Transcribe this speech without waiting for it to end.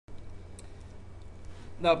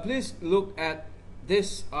Now please look at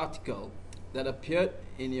this article that appeared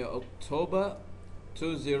in your October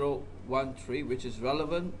 2013, which is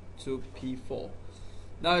relevant to P4.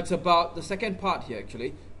 Now it's about the second part here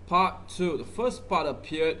actually. Part 2, the first part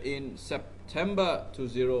appeared in September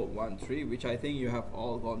 2013, which I think you have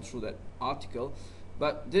all gone through that article.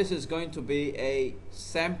 But this is going to be a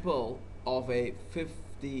sample of a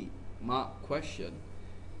 50-mark question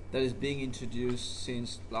that is being introduced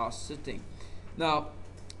since last sitting. Now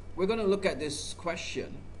we're going to look at this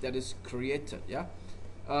question that is created.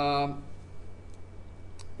 Look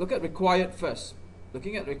at required first.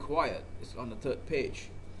 Looking at required, it's on the third page.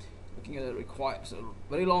 Looking at the required, it's a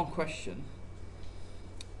very long question.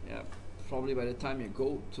 Probably by the time you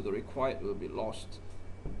go to the required, it will be lost.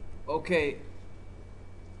 Okay.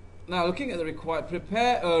 Now looking at the required,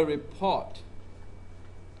 prepare a report.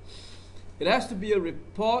 It has to be a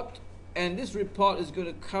report, and this report is going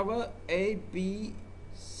to cover A, B,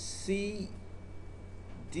 C,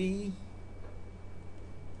 D,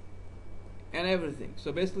 and everything.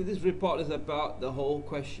 So basically this report is about the whole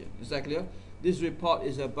question. Is that clear? This report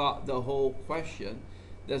is about the whole question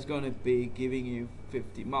that's going to be giving you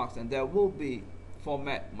 50 marks, and there will be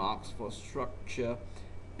format marks for structure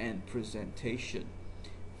and presentation.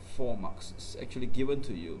 4 marks. It's actually given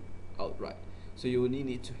to you outright. So you only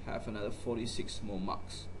need to have another 46 more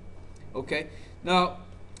marks. Okay, now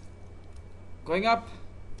going up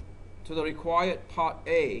to the required part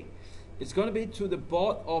A, it's going to be to the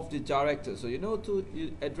board of the directors. So you know to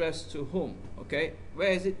address to whom. Okay,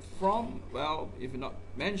 where is it from? Well, if you're not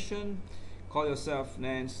mentioned, call yourself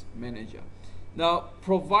finance manager. Now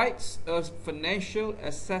provides a financial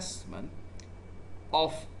assessment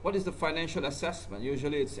of what is the financial assessment.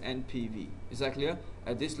 Usually it's NPV. Is that clear?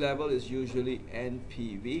 At this level is usually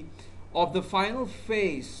NPV of the final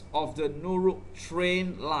phase of the Nurul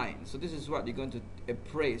train line. So this is what you're going to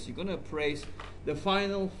appraise. You're going to appraise the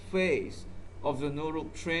final phase of the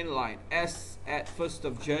Nurul train line as at 1st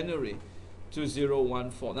of January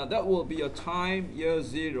 2014. Now that will be your time year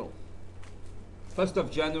 0. 1st of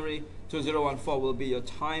January 2014 will be your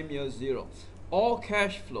time year 0. All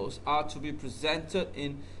cash flows are to be presented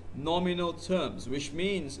in nominal terms, which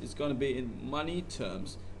means it's going to be in money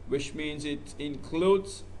terms, which means it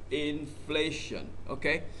includes inflation.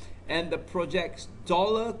 Okay, and the project's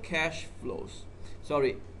dollar cash flows.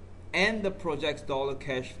 And the project's dollar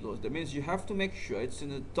cash flows. That means you have to make sure it's in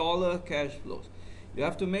the dollar cash flows. You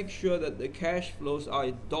have to make sure that the cash flows are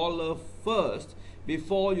in dollar first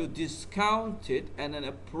before you discount it at an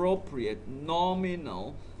appropriate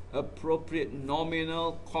nominal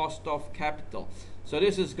cost of capital. So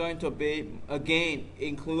this is going to be again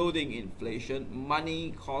including inflation,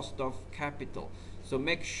 money cost of capital. So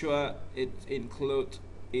make sure it includes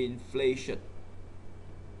inflation.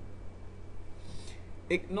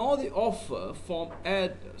 Ignore the offer from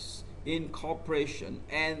Adders Incorporation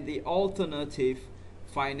and the alternative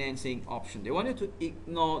financing option. They want you to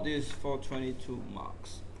ignore this for 22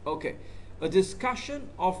 marks. Okay. A discussion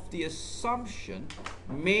of the assumption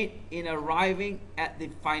made in arriving at the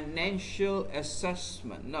financial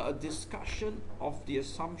assessment. Now, a discussion of the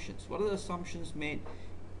assumptions. What are the assumptions made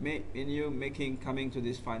in you coming to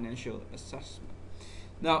this financial assessment?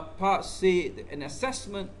 Now, part C, an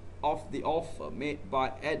assessment of the offer made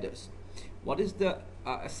by Adders. What is the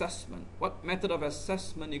assessment? What method of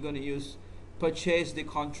assessment you're going to use? Purchase the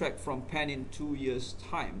contract from Penn in 2 years'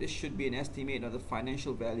 time. This should be an estimate of the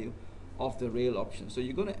financial value of the rail option. So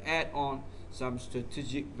you're going to add on some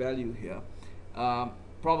strategic value here.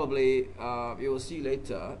 Probably you will see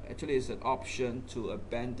later. Actually, it's an option to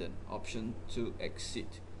abandon, option to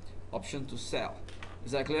exit, option to sell.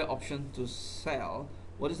 Is that clear? Option to sell.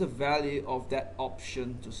 What is the value of that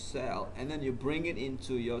option to sell? And then you bring it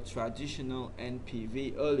into your traditional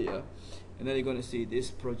NPV earlier, and then you're going to see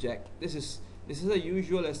this project. This is a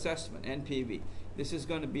usual assessment, NPV. This is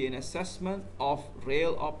going to be an assessment of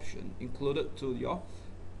rail option included to your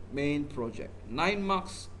main project. 9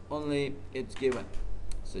 marks only it's given.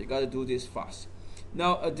 So you got to do this fast.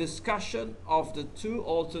 Now, a discussion of the 2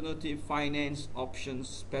 alternative finance options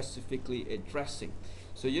specifically addressing.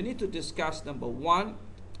 So you need to discuss number 1,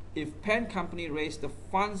 if Penn Company raised the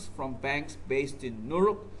funds from banks based in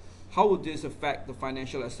Nurul, how would this affect the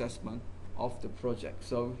financial assessment of the project?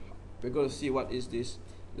 So we're going to see what is this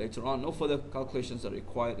later on. No further calculations are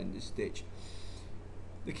required in this stage.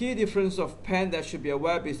 The key difference of Penn that should be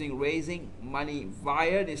aware of is in raising money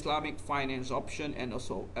via the Islamic finance option and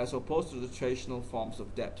also as opposed to the traditional forms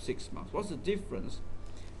of debt. 6 months. What's the difference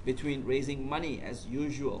between raising money as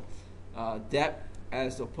usual debt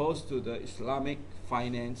as opposed to the Islamic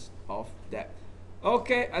finance of debt?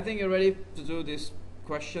 Okay, I think you're ready to do this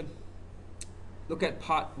question. Look at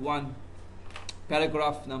part 1,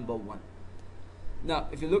 paragraph number 1. Now,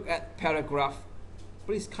 if you look at paragraph,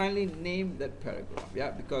 please kindly name that paragraph,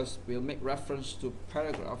 yeah, because we'll make reference to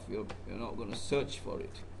paragraph. You're not going to search for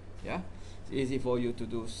it, yeah. It's easy for you to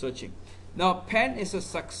do searching. Now, Penn is a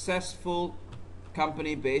successful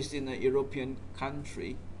company based in a European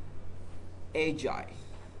country, Acca.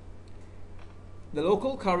 The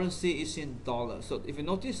local currency is in dollars. So if you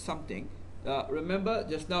notice something, remember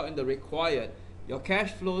just now in the required, your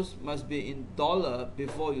cash flows must be in dollar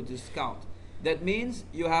before you discount. That means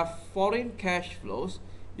you have foreign cash flows,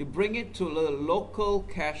 you bring it to the local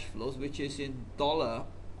cash flows, which is in dollar,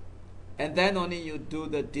 and then only you do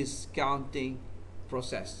the discounting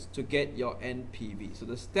process to get your NPV. So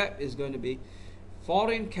the step is going to be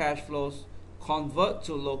foreign cash flows, convert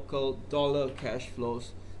to local dollar cash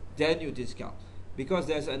flows, then you discount. Because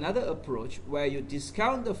there's another approach where you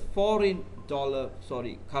discount the foreign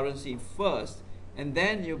currency first, and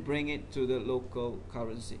then you bring it to the local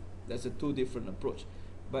currency. That's a two different approach.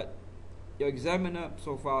 But your examiner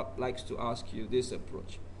so far likes to ask you this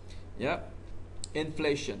approach. Yeah.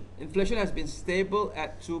 Inflation. Inflation has been stable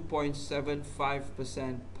at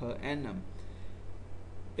 2.75% per annum.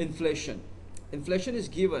 Inflation. Inflation is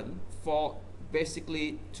given for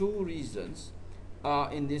basically two reasons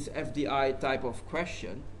in this FDI type of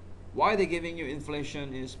question. Why they're giving you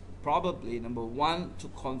inflation is probably, number one, to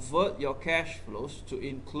convert your cash flows to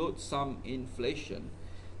include some inflation.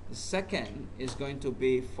 The second is going to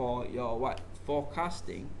be for your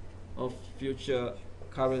forecasting of future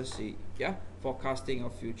currency, yeah, forecasting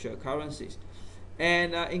of future currencies.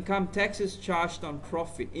 And income tax is charged on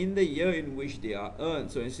profit in the year in which they are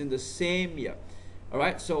earned, so it's in the same year. All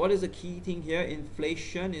right, so what is the key thing here?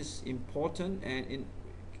 Inflation is important, and in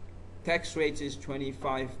tax rates is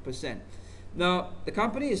 25%. Now the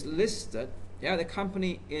company is listed, yeah, the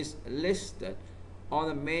company is listed on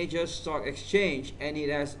a major stock exchange, and it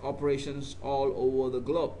has operations all over the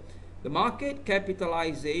globe. The market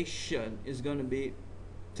capitalization is going to be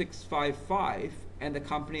 655, and the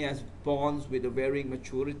company has bonds with a varying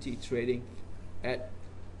maturity trading at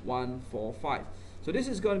 145. So this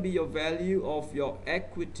is going to be your value of your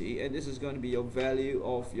equity, and this is going to be your value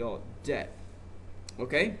of your debt.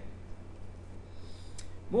 Okay,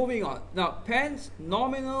 moving on. Now, Penn's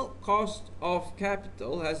nominal cost of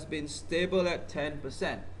capital has been stable at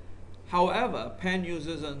 10%. However, Penn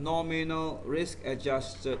uses a nominal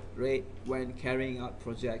risk-adjusted rate when carrying out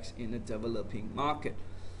projects in a developing market.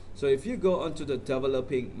 So if you go onto the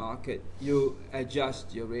developing market, you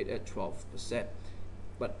adjust your rate at 12%.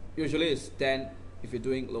 But usually it's 10 if you're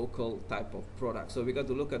doing local type of product. So we got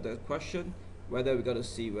to look at the question, whether we got to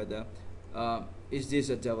see whether is this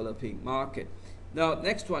a developing market. Now,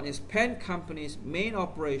 next one is Penn Company's main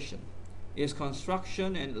operation is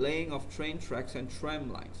construction and laying of train tracks and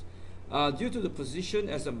tram lines. Due to the position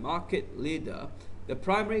as a market leader, the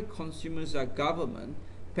primary consumers are government.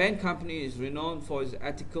 Penn Company is renowned for its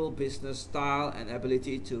ethical business style and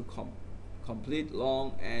ability to complete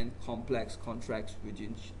long and complex contracts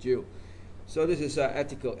within due. So this is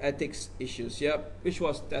ethics issues here, which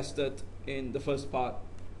was tested in the first part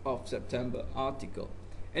of September article.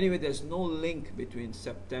 Anyway, there's no link between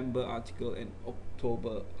September article and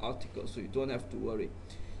October article, so you don't have to worry.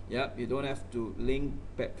 Yeah, you don't have to link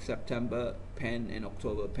back September Penn and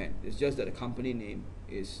October Penn. It's just that the company name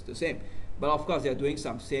is the same. But of course, they're doing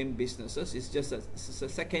some same businesses. It's just a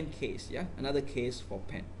second case, yeah, another case for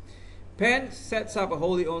Penn. Penn sets up a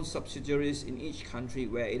wholly owned subsidiaries in each country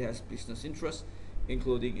where it has business interests,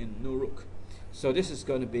 including in Nuruk. So this is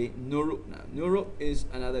going to be Nuruk now. Nuruk is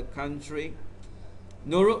another country.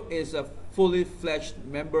 Nuruk is a fully fledged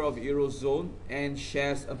member of Eurozone and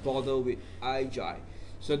shares a border with Acca.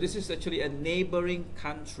 So this is actually a neighboring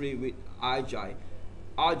country with Acca.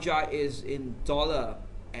 Acca is in dollar,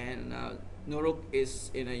 and Nuruk is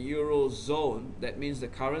in a Eurozone. That means the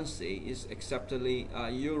currency is acceptably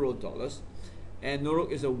Euro dollars. And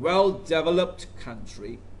Nuruk is a well-developed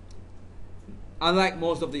country. Unlike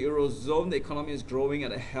most of the Eurozone, the economy is growing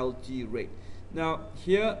at a healthy rate. Now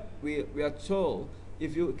here we are told,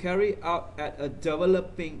 if you carry out at a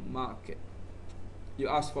developing market, you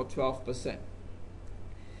ask for 12%.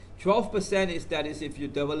 12% is if you're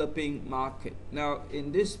developing market. Now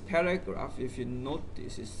in this paragraph, if you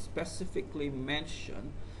notice, it's specifically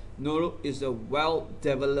mentioned Nuruk is a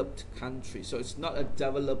well-developed country, so it's not a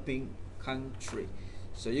developing country.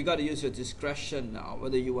 So you got to use your discretion now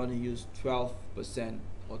whether you want to use 12%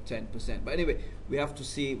 or 10%. But anyway, we have to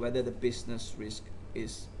see whether the business risk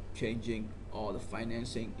is changing or the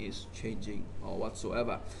financing is changing or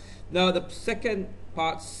whatsoever. Now the second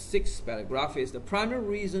part 6 paragraph is the primary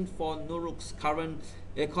reason for Nurulk's current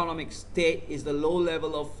economic state is the low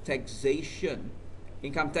level of taxation.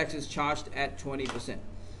 Income tax is charged at 20%.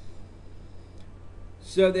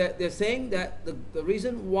 So they're saying that the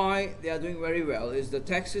reason why they are doing very well is the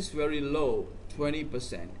tax is very low,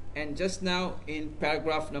 20%. And just now in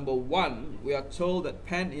paragraph number 1, we are told that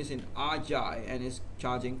Penn is in Acca and is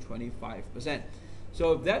charging 25%.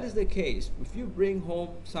 So if that is the case, if you bring home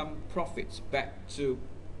some profits back to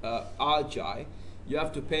Acca, you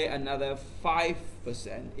have to pay another 5%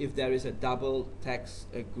 if there is a double tax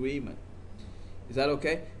agreement. Is that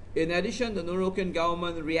okay? In addition, the Nurulkian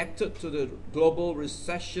government reacted to the global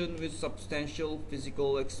recession with substantial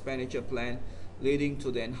physical expenditure plan, leading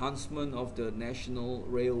to the enhancement of the national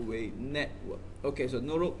railway network. Okay, so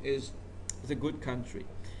Nurulk is a good country.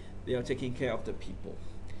 They are taking care of the people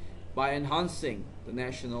by enhancing the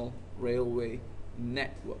national railway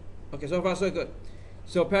network. Okay, so far so good.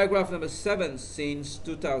 So paragraph number 7, since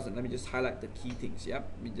 2000. Let me just highlight the key things. Yeah,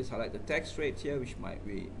 let me just highlight the tax rates here, which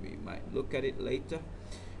we might look at it later.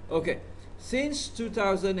 Okay, since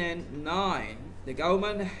 2009, the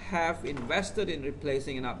government have invested in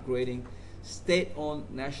replacing and upgrading state-owned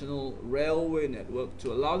national railway network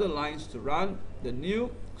to allow the lines to run the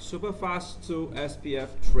new Superfast 2 SPF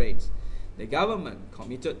trains. The government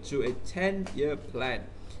committed to a 10-year plan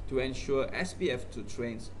to ensure SPF 2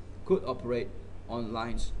 trains could operate on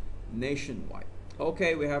lines nationwide.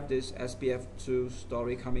 Okay, we have this SPF 2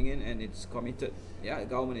 story coming in, and it's committed. Yeah, the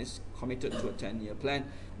government is committed to a 10-year plan.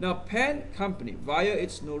 Now, Penn Company, via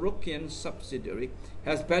its Nurulkian subsidiary,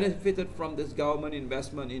 has benefited from this government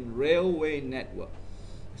investment in railway network.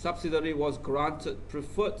 The subsidiary was granted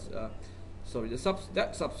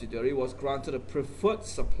that subsidiary was granted a preferred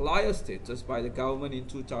supplier status by the government in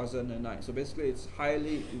 2009. So basically, it's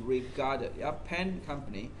highly regarded. Yeah, Penn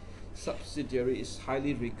Company subsidiary is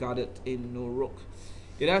highly regarded in Nurulk.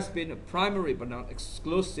 It has been a primary but not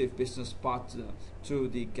exclusive business partner to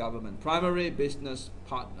the government. Primary business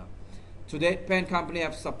partner. To date, Penn Company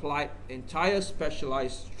have supplied entire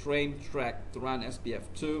specialized train track to run SPF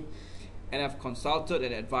 2 and have consulted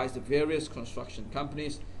and advised the various construction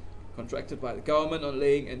companies contracted by the government on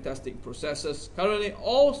laying and testing processes. Currently,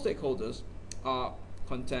 all stakeholders are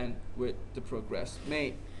content with the progress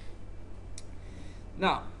made.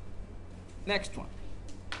 Now, next one,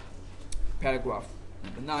 paragraph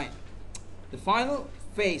number 9. The final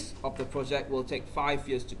phase of the project will take 5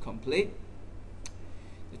 years to complete.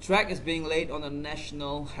 The track is being laid on a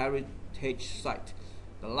national heritage site,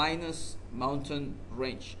 the Linus Mountain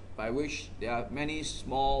Range, by which there are many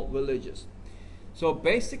small villages. So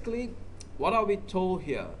basically, what are we told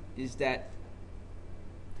here is that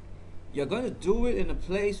you're going to do it in a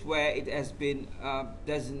place where it has been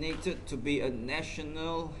designated to be a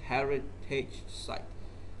national heritage site.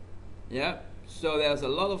 Yeah, so there's a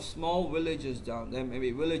lot of small villages down there.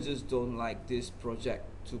 Maybe villagers don't like this project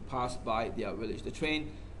to pass by their village. The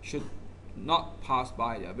train should not pass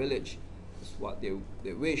by their village. That's what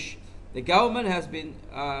they wish. The government has been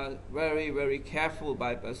very careful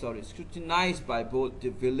scrutinized by both the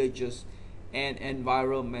villagers and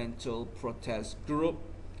environmental protest group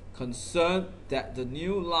concerned that the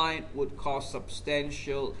new line would cause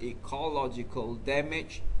substantial ecological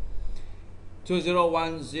damage.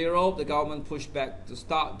 2010, the government pushed back the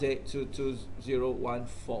start date to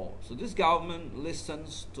 2014. So this government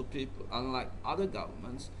listens to people, unlike other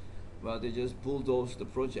governments, where they just bulldoze the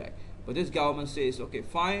project. But this government says, okay,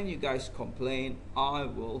 fine, you guys complain, I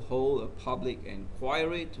will hold a public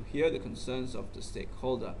inquiry to hear the concerns of the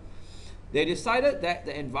stakeholder. They decided that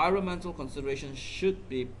the environmental considerations should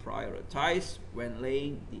be prioritized when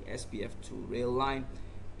laying the SPF 2 rail line,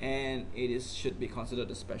 and it should be considered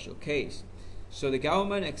a special case. So the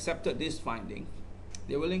government accepted this finding.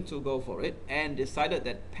 They're willing to go for it and decided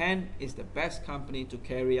that Penn is the best company to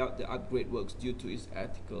carry out the upgrade works due to its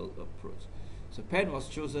ethical approach. So Penn was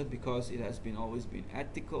chosen because it has always been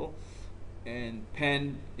ethical, and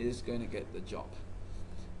Penn is going to get the job.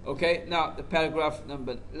 Okay, now the paragraph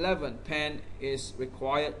number 11. Penn is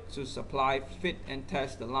required to supply, fit and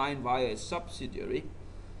test the line via its subsidiary.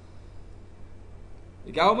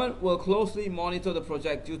 The government will closely monitor the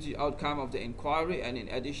project due to the outcome of the inquiry, and in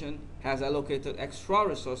addition has allocated extra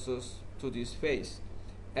resources to this phase,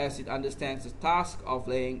 as it understands the task of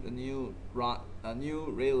laying a new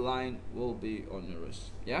rail line will be onerous.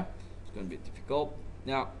 Yeah, it's going to be difficult.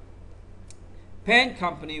 Now, Penn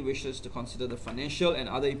Company wishes to consider the financial and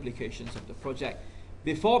other implications of the project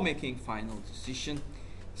before making final decision.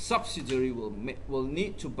 Subsidiary will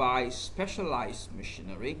need to buy specialized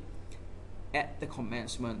machinery, at the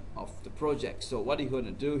commencement of the project. So what you're going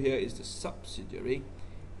to do here is the subsidiary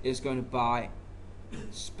is going to buy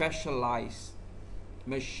specialized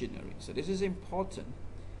machinery. So this is important,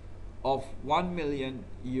 of €1 million.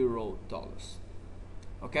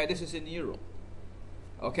 Okay, this is in euro.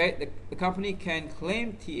 Okay, the company can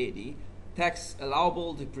claim TAD, tax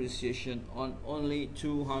allowable depreciation, on only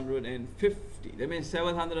 250. That means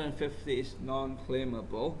 750 is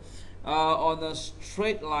non-claimable on a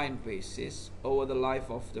straight line basis over the life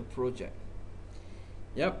of the project.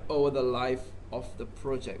 Yep, over the life of the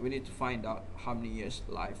project. We need to find out how many years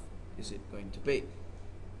life is it going to be.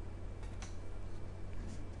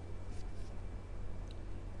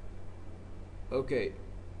 Okay.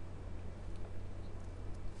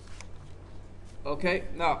 Okay,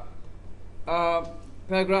 now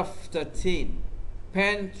paragraph 13.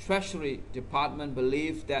 Penn Treasury Department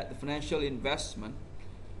believe that the financial investment,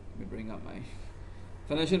 let me bring up my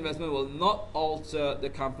financial investment, will not alter the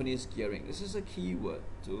company's gearing. This is a key word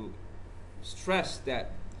to stress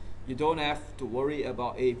that you don't have to worry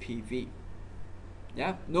about APV.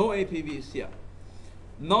 Yeah, no APVs here.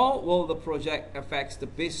 Nor will the project affect the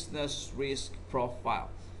business risk profile.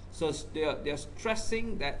 So they're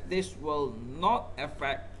stressing that this will not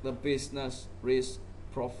affect the business risk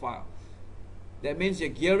profile. That means your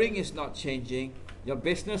gearing is not changing. Your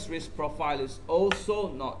business risk profile is also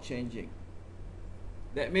not changing.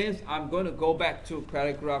 That means I'm going to go back to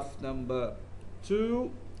paragraph number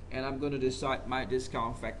 2 and I'm going to decide my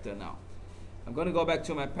discount factor now. I'm going to go back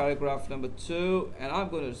to my paragraph number 2 and I'm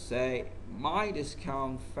going to say my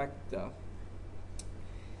discount factor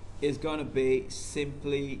is going to be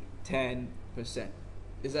simply 10%.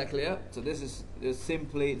 Is that clear? So this is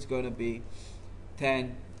simply, it's going to be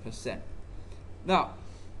 10%. Now,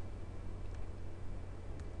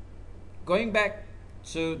 going back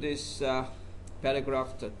to this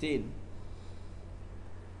paragraph 13,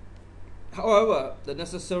 however,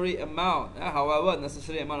 necessary amount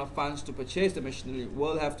of funds to purchase the machinery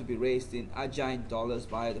will have to be raised in Argentine dollars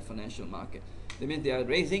via the financial market. That means they are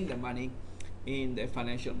raising the money in the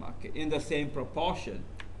financial market in the same proportion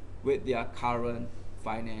with their current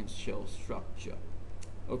financial structure.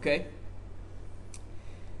 Okay.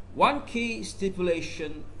 One key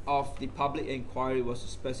stipulation of the public inquiry was to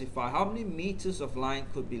specify how many meters of line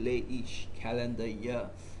could be laid each calendar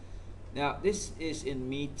year. Now this is in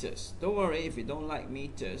meters. Don't worry if you don't like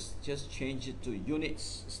meters, just change it to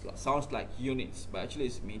units. It sounds like units, but actually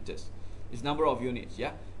it's meters. It's number of units.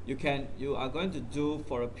 Yeah, you are going to do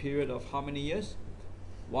for a period of how many years?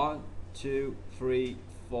 1, 2, 3,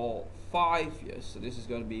 4, 5 years. So this is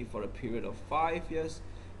going to be for a period of 5 years.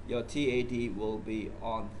 Your TAD will be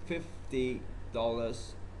on $50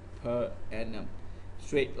 per annum,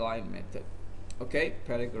 straight line method. Okay,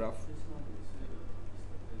 paragraph.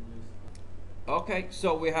 Okay,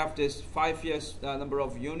 so we have this 5 years number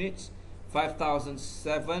of units,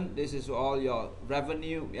 5,007. This is all your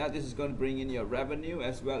revenue. Yeah, this is going to bring in your revenue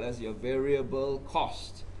as well as your variable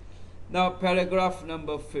cost. Now, paragraph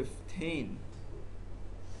number 15.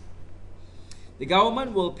 The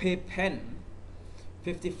government will pay Penn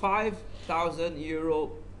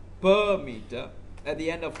 €55,000 per meter at the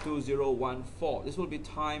end of 2014. This will be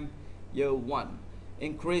time year 1,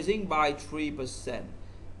 increasing by 3%.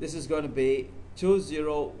 This is going to be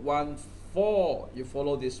 2014. You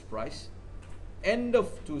follow this price, end of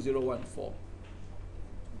 2014.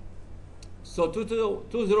 So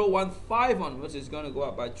 2015 onwards is going to go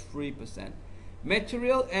up by 3%.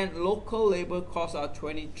 Material and local labor costs are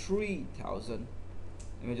 23,000.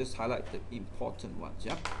 Let me just highlight the important ones.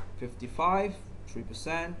 Yeah, 55,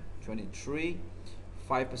 3%, 23,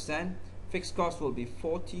 5%. Fixed cost will be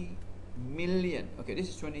 40 million. Okay, this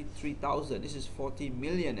is 23,000. This is 40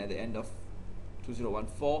 million at the end of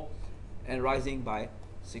 2014 and rising by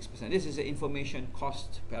 6%. This is the information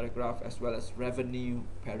cost paragraph as well as revenue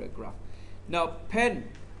paragraph. Now, Penn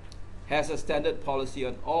has a standard policy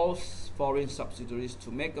on all foreign subsidiaries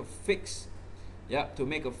to make a fixed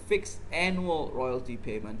annual royalty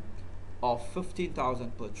payment of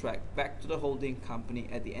 15,000 per track back to the holding company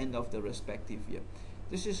at the end of the respective year.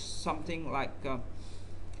 This is something like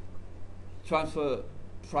transfer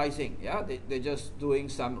pricing. Yeah, they're just doing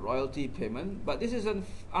some royalty payment, but this is an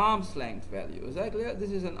arm's length value. Is that clear?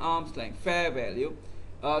 This is an arm's length fair value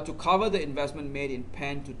to cover the investment made in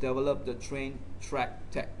Penn to develop the train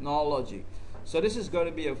track technology. So this is going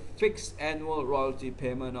to be a fixed annual royalty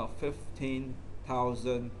payment of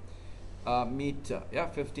 15,000 meter. Yeah,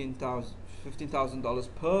 $15,000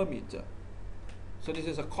 per meter. So this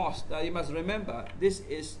is a cost. You must remember this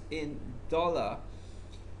is in dollar.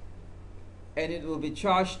 and it will be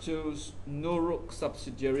charged to Nuruk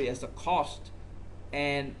subsidiary as a cost,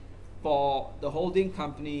 and for the holding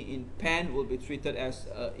company in Penn will be treated as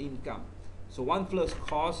income. So 1 plus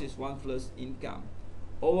cost is 1 plus income.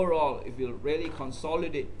 Overall, if you really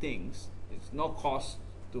consolidate things, it's no cost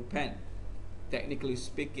to Penn, technically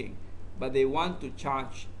speaking, but they want to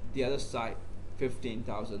charge the other side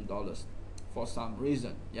 $15,000 for some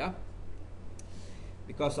reason, yeah,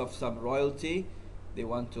 because of some royalty. They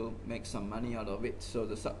want to make some money out of it. So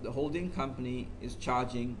the holding company is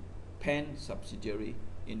charging Penn subsidiary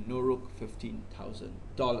in Nuruk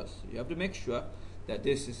 $15,000. You have to make sure that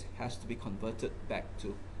this has to be converted back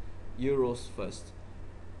to euros first,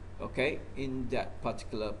 okay, in that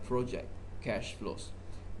particular project cash flows.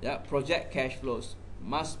 Yeah, project cash flows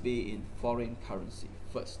must be in foreign currency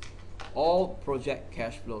first. All project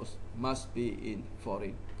cash flows must be in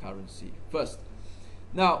foreign currency first.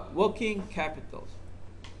 Now, working capital.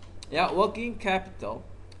 Yeah, working capital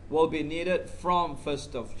will be needed from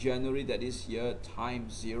 1st of January, that is year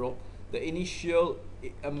times 0. The initial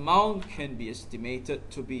amount can be estimated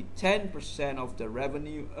to be 10% of the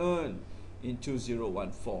revenue earned in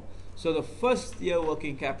 2014. So the first year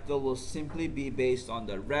working capital will simply be based on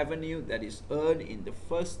the revenue that is earned in the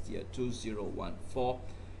first year 2014.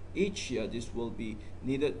 Each year this will be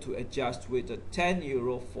needed to adjust with a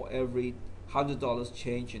 €10 for every $100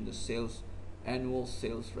 change in the annual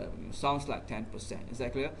sales revenue. Sounds like 10%. Is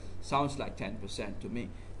that clear? Sounds like 10% to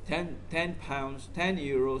me. 10 pounds, 10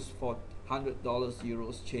 euros for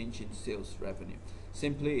 $100 change in sales revenue.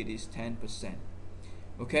 Simply it is 10%.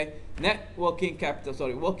 Okay, working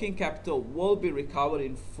capital will be recovered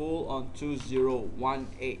in full on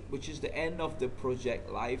 2018, which is the end of the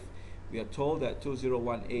project life. We are told that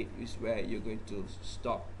 2018 is where you're going to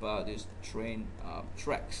stop this train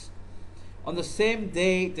tracks. On the same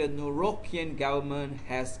day, the Nurokian government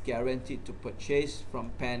has guaranteed to purchase from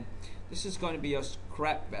Penn. This is going to be your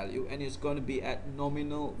scrap value, and it's going to be at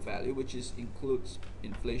nominal value, which includes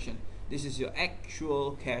inflation. This is your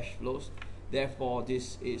actual cash flows. Therefore,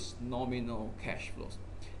 this is nominal cash flows.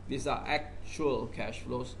 These are actual cash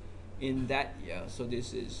flows in that year. So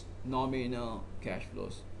this is nominal cash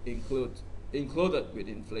flows included with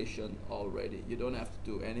inflation already. You don't have to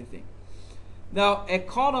do anything. Now,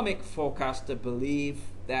 economic forecasters believe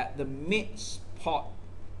that the midpoint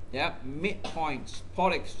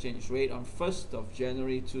spot exchange rate on 1st of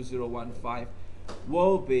January 2015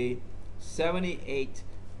 will be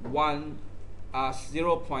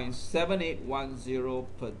 0.7810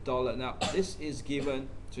 per dollar. Now, this is given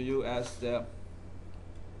to you as the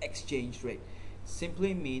exchange rate.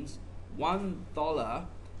 Simply means $1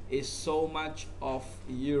 is so much of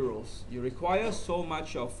euros. You require so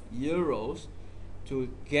much of euros to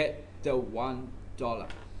get the $1.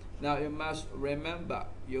 Now you must remember,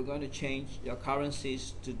 you're going to change your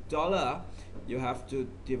currencies to dollar, you have to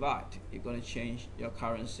divide. You're going to change your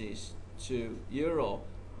currencies to euro,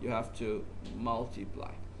 you have to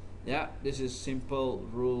multiply. Yeah, this is simple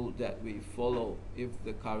rule that we follow if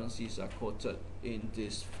the currencies are quoted in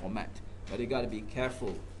this format. But you got to be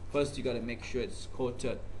careful. First, you got to make sure it's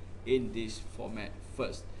quoted in this format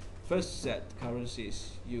first. First set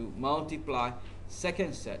currencies you multiply,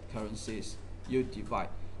 second set currencies you divide.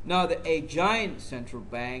 Now the giant central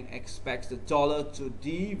bank expects the dollar to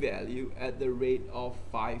devalue at the rate of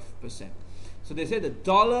 5%. So they say the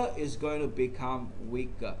dollar is going to become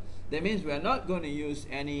weaker. That means we are not going to use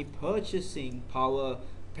any purchasing power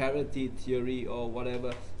parity theory or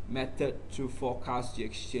whatever method to forecast the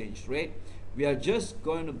exchange rate. We are just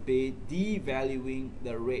going to be devaluing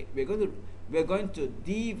the rate. We're going to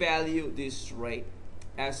devalue this rate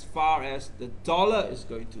as far as the dollar is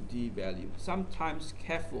going to devalue. Sometimes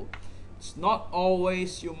careful. It's not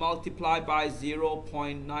always you multiply by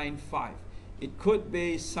 0.95. It could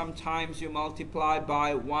be sometimes you multiply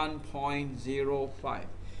by 1.05.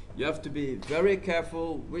 You have to be very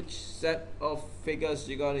careful which set of figures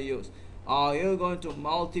you're going to use. Are you going to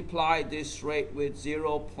multiply this rate with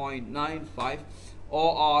 0.95,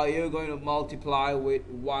 or are you going to multiply with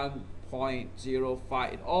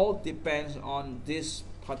 1.05? It all depends on this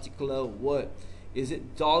particular word. Is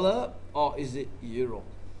it dollar or is it euro?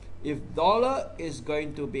 If dollar is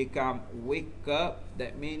going to become weaker,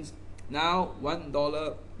 that means now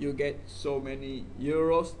 $1 you get so many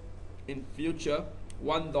euros. In future,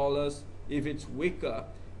 $1, if it's weaker,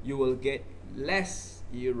 you will get less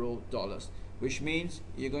euro dollars, which means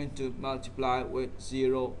you're going to multiply with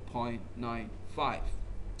 0.95.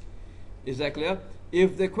 Is that clear?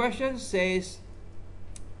 If the question says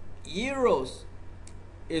euros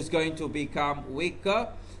is going to become weaker,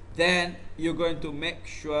 then you're going to make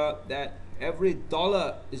sure that every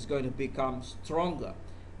dollar is going to become stronger.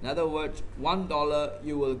 In other words, $1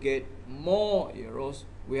 you will get more euros.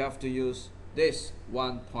 We have to use this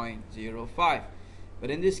 1.05. But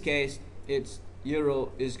in this case, its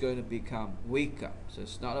euro is going to become weaker. So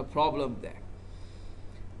it's not a problem there.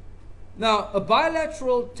 Now, a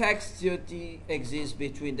bilateral tax duty exists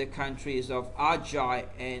between the countries of Acca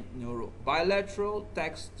and Nauru. Bilateral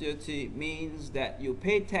tax duty means that you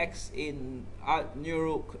pay tax in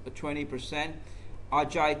Nauru 20%,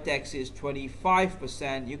 Acca tax is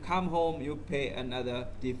 25%. You come home, you pay another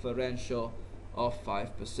differential of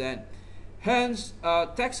 5%. Hence,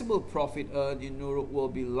 taxable profit earned in Nauru will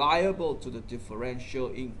be liable to the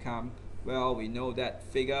differential income. Well, we know that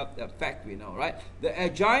figure, that fact we know, right? The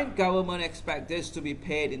Accan government expects this to be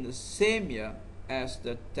paid in the same year as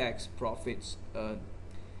the tax profits earned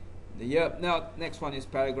in the year. Now, next one is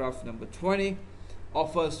paragraph number 20.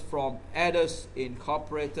 Offers from Acca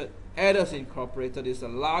Incorporated. Acca Incorporated is a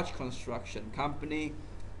large construction company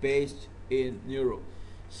based in Nauru.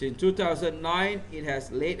 Since 2009, it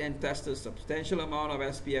has laid and tested substantial amount of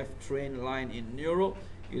SPF train line in Nauru.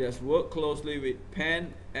 It has worked closely with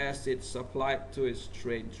Penn as it supplied to its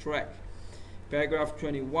train track. Paragraph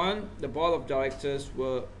 21, the board of directors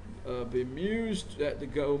were bemused that the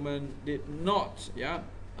government did not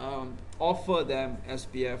offer them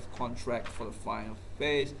SPF contract for the final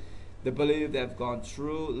phase. They believe they've gone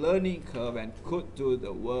through learning curve and could do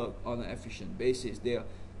the work on an efficient basis. They're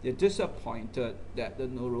disappointed that the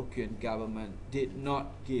Naurukian government did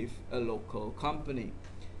not give a local company.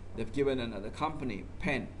 They've given another company,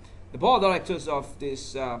 Penn. The board of directors of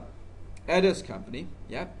this Acca company,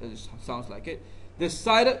 yeah, that sounds like it,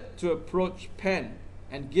 decided to approach Penn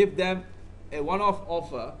and give them a one-off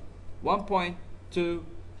offer,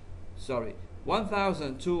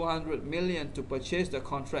 1,200 million to purchase the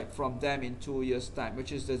contract from them in 2 years' time,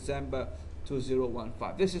 which is December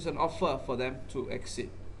 2015. This is an offer for them to exit.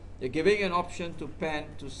 They're giving an option to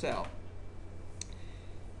Penn to sell.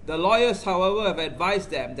 The lawyers, however, have advised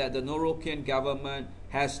them that the Naurukian government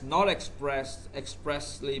has not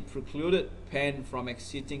expressly precluded Penn from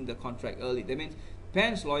exiting the contract early. That means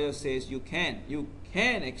Penn's lawyer says you can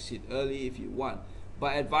exit early if you want,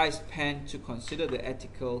 but advise Penn to consider the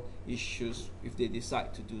ethical issues if they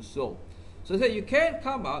decide to do so. So they say you can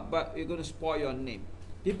come out, but you're going to spoil your name.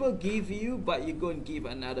 People give you, but you're going to give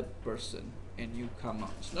another person, and you come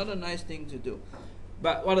out. It's not a nice thing to do.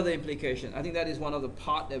 But what are the implications? I think that is one of the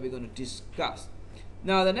part that we're going to discuss.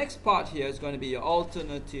 Now, the next part here is going to be your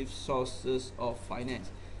alternative sources of finance.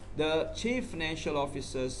 The Chief Financial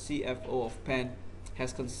Officer, CFO of Penn,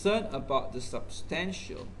 has concern about the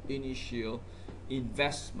substantial initial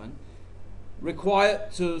investment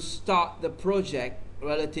required to start the project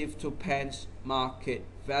relative to Penn's market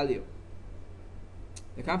value.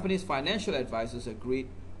 The company's financial advisors agreed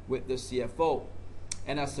with the CFO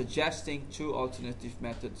and are suggesting two alternative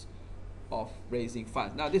methods of raising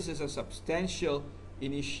funds. Now, this is a substantial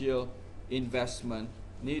initial investment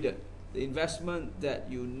needed. The investment that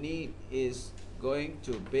you need is going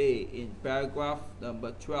to be in paragraph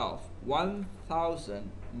number 12,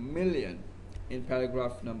 1,000 million in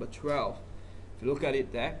paragraph number 12. If you look at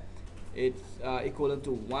it there, it's equivalent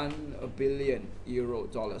to 1 billion euro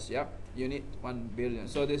dollars. Yeah, you need 1 billion.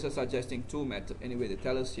 So this is suggesting two methods. Anyway, they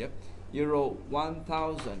tell us here, euro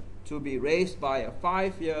 1,000 to be raised by a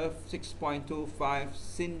 5-year 6.25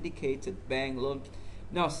 syndicated bank loan.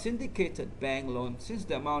 Now, syndicated bank loan, since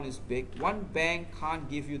the amount is big, one bank can't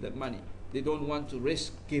give you the money. They don't want to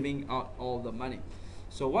risk giving out all the money.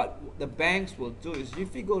 So what the banks will do is,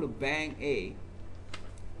 if you go to bank A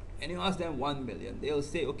and you ask them 1 million, they'll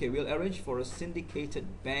say, okay, we'll arrange for a syndicated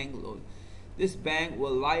bank loan. This bank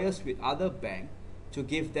will liaise with other bank to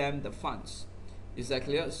give them the funds. Is that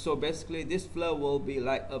clear? So basically, this flow will be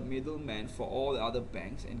like a middleman for all the other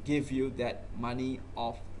banks and give you that money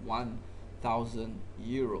of 1,000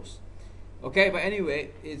 euros. Okay, but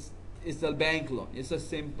anyway, it's a bank loan. It's a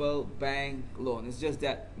simple bank loan. It's just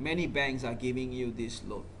that many banks are giving you this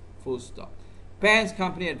loan. Full stop. Penn's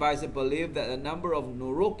company advisor believed that a number of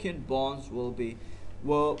Naurukian bonds would be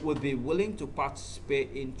willing to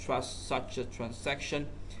participate in such a transaction.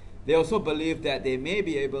 They also believe that they may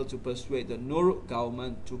be able to persuade the Nauru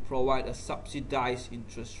government to provide a subsidized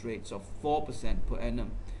interest rates of 4% per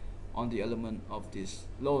annum on the element of this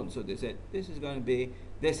loan. So they said this is going to be,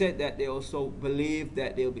 they said that they also believe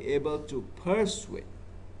that they'll be able to persuade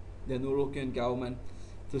the Naurukian government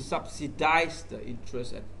to subsidize the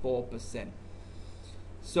interest at 4%.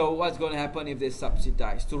 So what's going to happen if they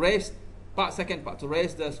subsidize? To raise Second part, to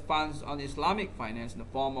raise the funds on Islamic finance in the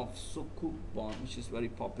form of sukuk bond, which is very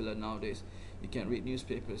popular nowadays. You can read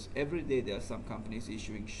newspapers every day. There are some companies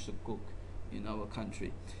issuing sukuk in our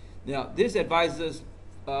country. Now, these advisors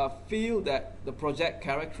feel that the project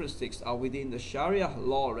characteristics are within the Sharia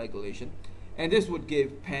law regulation, and this would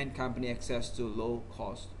give Penn company access to low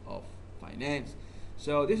cost of finance.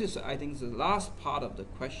 So this is, I think, the last part of the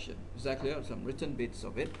question. Exactly, some written bits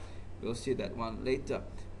of it. We'll see that one later.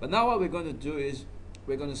 But now what we're going to do is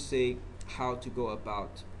we're going to see how to go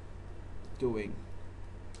about doing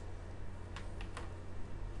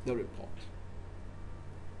the report.